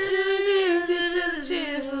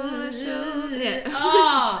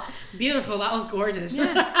 Oh, beautiful. That was gorgeous.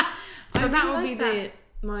 Yeah. So that would like be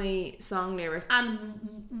my song lyric.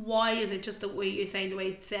 And why is it just the way you're saying, the way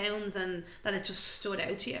it sounds, and that it just stood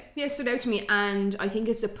out to you? Yeah, it stood out to me, and I think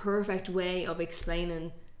it's the perfect way of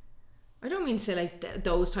explaining. I don't mean to say like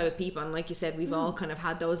those type of people, and like you said, we've all kind of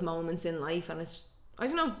had those moments in life, and it's, I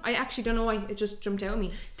don't know, I actually don't know why it just jumped out at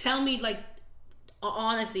me. Tell me, like,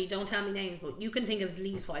 honestly, don't tell me names, but you can think of at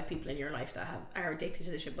least 5 people in your life that are addicted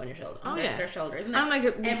to the chip on your shoulder. Their shoulder, isn't it? I'm like,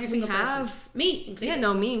 every single person. Me included. Yeah,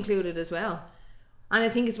 no, me included as well. And I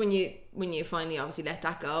think it's when you finally obviously let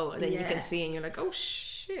that go, and then you can see, and you're like, oh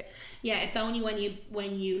shit. Yeah, it's only when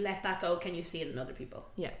you let that go can you see it in other people.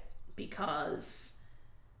 Yeah, because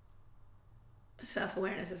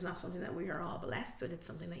self-awareness is not something that we are all blessed with. It's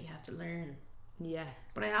something that you have to learn. Yeah,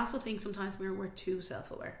 but I also think sometimes we're too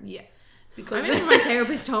self-aware. Yeah, because I remember my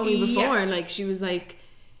therapist told me before, like she was like,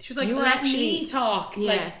 let me talk,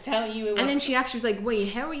 like tell you. And then she actually was like,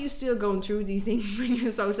 wait, how are you still going through these things when you're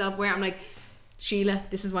so self-aware? I'm like, Sheila,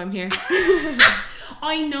 this is why I'm here.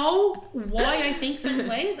 I know why I think certain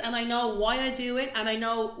ways, and I know why I do it, and I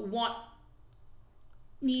know what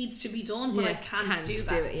needs to be done, but I can't do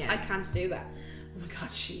that. I can't do that. Oh my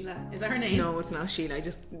god, Sheila. Is that her name? No, it's not Sheila. I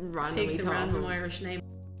just randomly thought of random Irish name.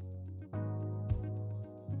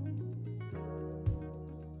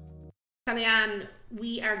 Sally-Ann,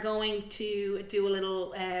 we are going to do a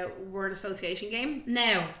little word association game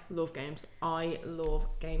now. Love games. I love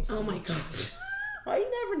games. Oh my god. I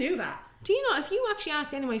never knew that. Do you know, if you actually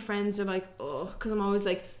ask any of my friends, they're like, oh, because I'm always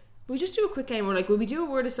like, we just do a quick game, or like, will we do a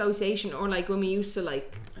word association, or like when we used to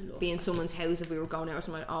like be in someone's house if we were going out or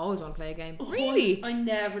something, I always want to play a game. Really? I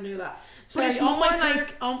never knew that. Sorry, on my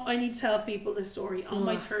I need to tell people this story. On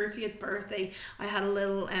my 30th birthday, I had a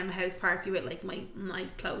little house party with like my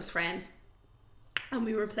close friends, and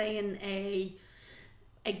we were playing a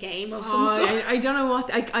game of some sort. I don't know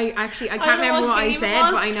what I can't remember what I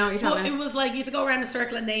said, but I know what you're talking about. It was like you had to go around a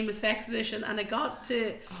circle and name a sex position, and it got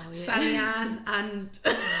to Sally-Ann and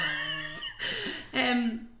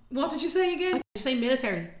What did you say again? Did you say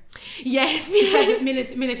military? Yes. You said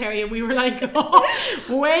military, and we were like, oh,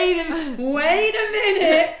 wait a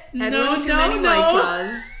minute. No. White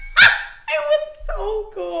Claws. It was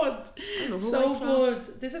so good. I love a So White Claw.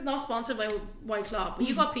 good. This is not sponsored by White Claw, but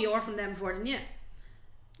you got PR from them before, didn't you?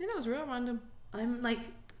 Yeah, that was real random. I'm like,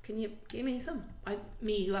 can you give me some?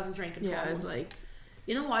 Me who hasn't drank in 4 Yeah, I was months. like,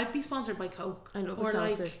 you know what? I'd be sponsored by Coke. I love a or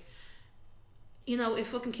seltzer. like, you know, if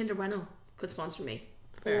fucking Kinder Bueno could sponsor me.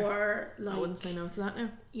 Fair. Or like, I wouldn't say no to that now.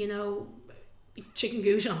 you know, chicken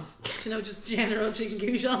goujons. You know, just general chicken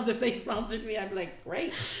goujons. If they sponsored me, I'd be like,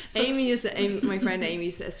 great. So My friend Amy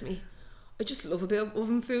says to me, I just love a bit of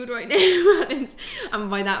oven food right now. And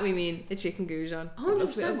by that we mean a chicken goujon. I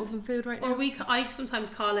love a bit of oven food right now. Or I sometimes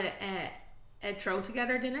call it a throw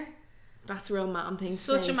together dinner. That's a real mam thing.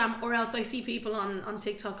 Such a mam. Or else I see people on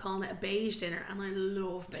TikTok calling it a beige dinner, and I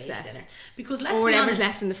love beige dinner because let's or be whatever's honest,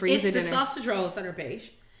 left in the freezer it's dinner. the sausage rolls that are beige.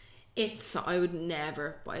 So I would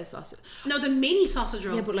never buy a sausage. No, the mini sausage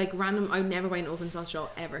rolls. Yeah, but like random, I would never buy an oven sausage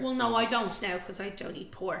roll ever. Well, no, I don't now because I don't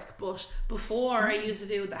eat pork. But before I used to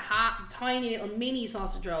do the tiny little mini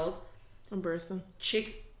sausage rolls. I'm bursting.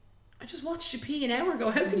 I just watched you pee an hour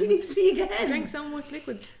ago. How could you need to pee again? I drank so much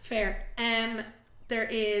liquids. Fair. There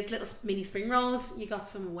is little mini spring rolls. You got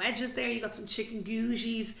some wedges there. You got some chicken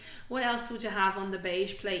goujis. What else would you have on the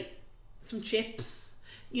beige plate? Some chips.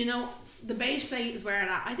 You know, the beige plate is where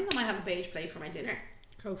I think I might have a beige plate for my dinner.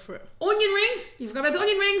 Go for it. Onion rings. You forgot about the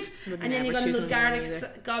onion rings. And then you got a little choose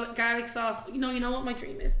garlic sauce. You know what my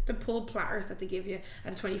dream is? The pulled platters that they give you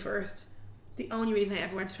at the 21st. The only reason I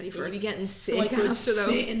ever went to 21st. You'd be getting so I sick could after though.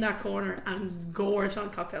 sit in that corner and gorge on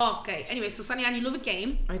cocktails. Okay, anyway, so Sunny Ann, you love a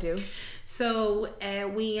game. I do. So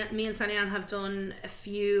me and Sunny Ann have done a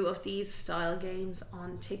few of these style games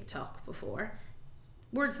on TikTok before.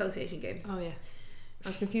 Word association games. Oh yeah. I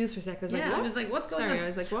was confused for a second. I was like, what? I was like, what's going on? I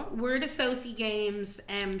was like, what? Word associ games.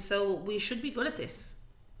 So we should be good at this.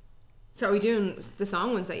 So are we doing the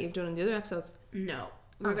song ones that you've done in the other episodes? No.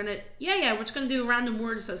 We're gonna we're just gonna do a random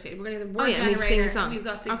word association. We're gonna do word we generator. have to sing a song. We've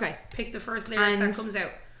got to pick the first lyric And that comes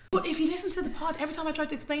out. But if you listen to the pod, every time I try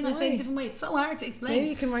to explain, I say it a different way. It's so hard to explain. Maybe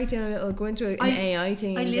you can write down a little, go into an AI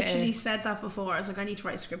thing. I and literally said that before. I was like, I need to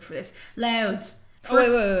write a script for this. Loud.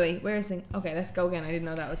 Wait. Where's the thing? Okay, let's go again. I didn't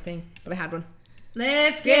know that was a thing, but I had one.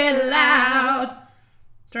 Let's get loud.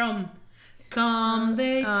 Drum. Come,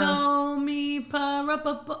 they told me.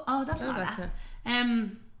 Oh, that's not that.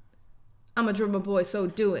 I'm a drummer boy, so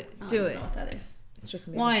do it. I Do don't it. know what that is. It's just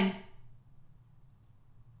me. Wine.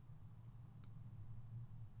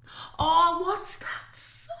 Oh, what's that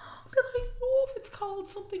song that I love? It's called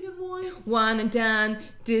something in wine. Juan and Dan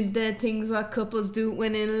did the things what couples do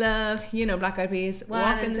when in love. You know, Black Eyed Peas.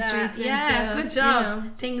 Walking the streets and stuff. Yeah, good job. You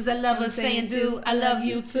know. Things that lovers say and do. I love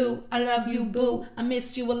you too. I love you, boo. I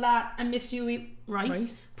missed you a lot. I missed you.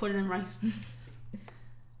 Rice? Put it in rice.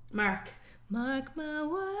 Mark my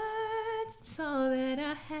words, it's all that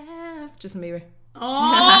I have. Justin Bieber.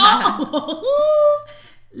 Oh!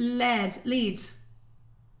 Lead.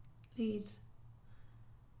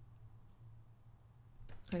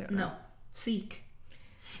 I don't know. No. Seek.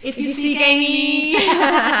 If you seek Amy.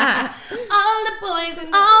 All the boys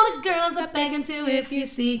and all the girls are begging to if you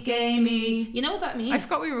seek Amy. You know what that means? I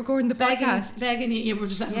forgot we were recording the podcast. Begging you. Yeah, we're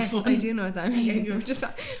just having fun. I do know what that means. We're just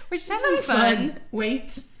having fun.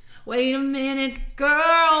 Wait a minute,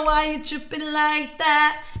 girl, why you tripping like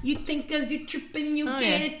that? You think cause you tripping you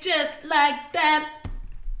get it just like that.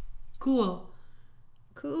 Cool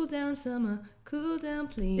down summer, cool down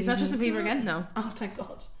please. Is that Justin Bieber again? No. Oh, thank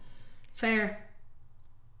God. Fair.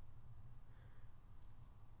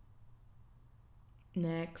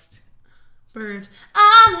 Next. Bird.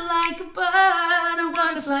 I'm like a bird, I'm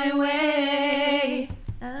gonna fly away.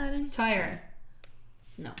 Tire.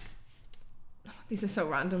 No. These are so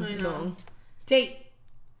random. Long. Date.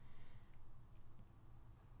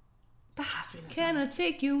 That has to be the Can I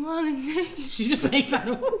take you on a date? Did you just make that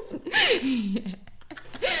up? Yeah.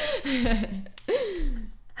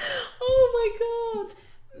 Oh my God.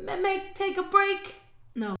 Take a break.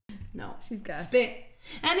 No. She's gas. Spit.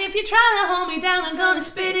 And if you're trying to hold me down, I'm gonna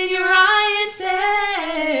spit in your eye and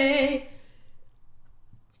say,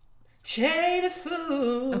 chain of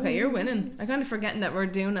food. Okay, you're winning. I'm kind of forgetting that we're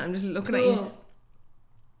doing it. I'm just looking at you.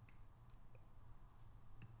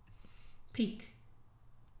 Peak.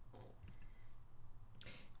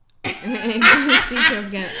 Secret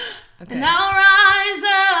again. Okay. And now rise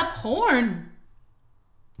up. Horn.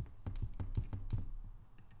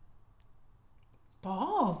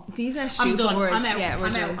 Ball. These are stupid words. I'm out. Yeah,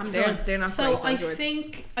 we're done. I'm They're done. not so great, those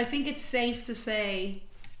words. I think it's safe to say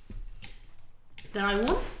that I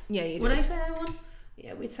won. Yeah, you did. Would I say I won?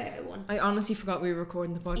 we'd say I won. I honestly forgot we were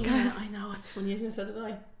recording the podcast. Yeah, I know, it's funny, isn't it? So did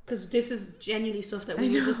I. Because this is genuinely stuff that we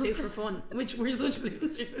would just do for fun, which we're such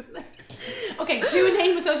losers, isn't it? Okay, do a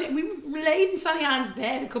name association. We laid in Sally Ann's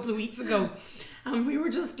bed a couple of weeks ago, and we were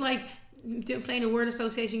just like playing a word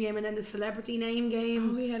association game and then the celebrity name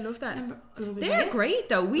game. Oh yeah, I love that. They're great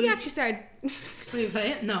though. We actually started. Will you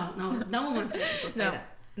play it? No one wants to listen to us play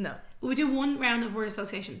that. No. We do one round of word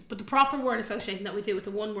association, but the proper word association that we do with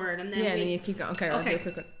the one word, and then then you keep going. Okay, I'll do a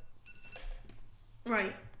quick one.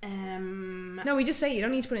 Right. No, we just say you don't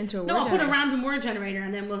need to put it into a word. No, I'll put a generator. random word generator,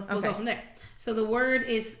 and then we'll go from there. So the word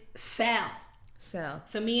is sell. Sell.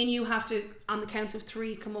 So me and you have to, on the count of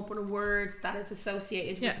 3, come up with a word that is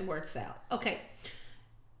associated with the word sell. Okay.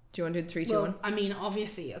 Do you want to do the 3, 2, 1? I mean,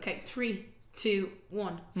 obviously. Okay, 3, 2,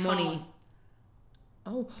 1. Money.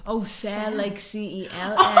 Oh, sell like CELL.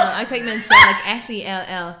 I thought you meant sell like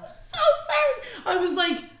SELL. So sorry. I was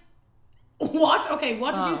like, what? Okay,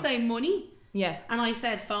 what did you say? Money? Yeah. And I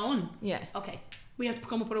said phone. Yeah. Okay. We have to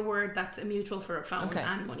come up with a word that's a mutual for a phone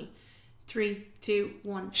and money. 3, 2,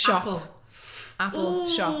 1. Shop. Apple.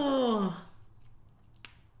 Shop.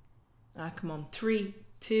 Come on. 3,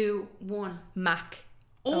 2, 1. Mac.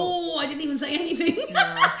 Oh, I didn't even say anything.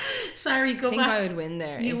 No. Sorry, go back. I think I would win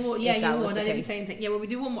there. You would. I didn't didn't say anything. Yeah, well, we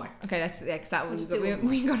do one more. Okay, that's because that was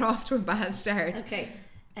we got off to a bad start. Okay.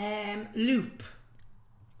 Loop.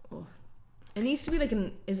 Oh. It needs to be like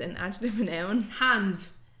is it an adjective a noun? Hand.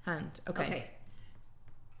 Okay.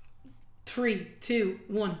 3, 2,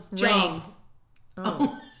 1. Ring.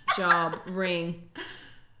 Oh. Job. Ring.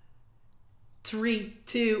 3,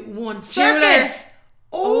 2, 1. Jeweler. Circus.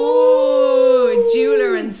 Oh,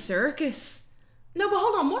 jeweler and circus. No, but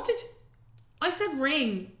hold on. What did you... I said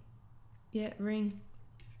ring. Yeah, ring.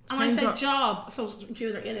 And I said job. So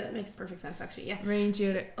jeweler. Yeah, that makes perfect sense actually. Yeah. Ring,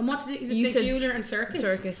 jeweler. And what did you say? Jeweler and circus.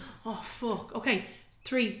 Circus. Oh fuck. Okay.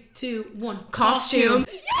 3, 2, 1. Costume.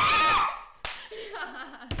 Yes.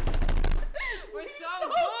 We're so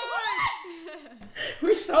good.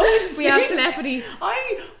 We're so insane. We have telepathy.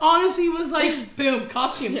 I honestly was like, boom,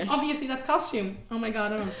 costume. Yeah. Obviously, that's costume. Oh my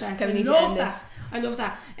god, I'm obsessed. Okay, we need to end this. I love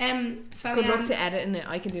that. Sally Good luck to editing it.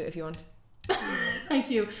 I can do it if you want. Thank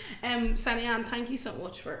you. Sally Ann, thank you so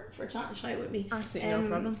much for chatting shy with me. Absolutely no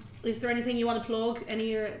problem. Is there anything you want to plug? Any of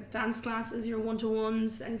your dance classes, your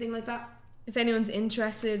one-to-ones, anything like that? If anyone's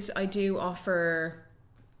interested, I do offer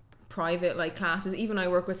private like classes. Even I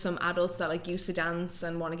work with some adults that like used to dance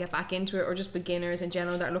and want to get back into it, or just beginners in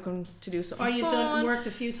general that are looking to do something you've fun. worked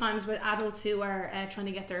a few times with adults who are trying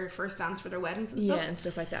to get their first dance for their weddings and stuff. Yeah, and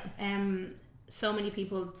stuff like that. So many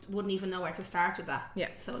people wouldn't even know where to start with that. Yeah.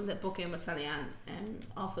 So book in with Sally Ann.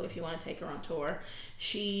 Also, if you want to take her on tour,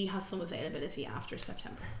 she has some availability after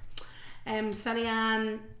September. Sally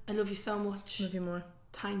Ann, I love you so much. Love you more.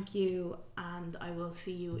 Thank you, and I will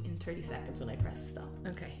see you in 30 seconds when I press stop.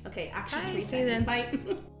 Okay. Okay, action. Bye. 3 See you seconds.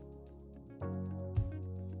 then. Bye.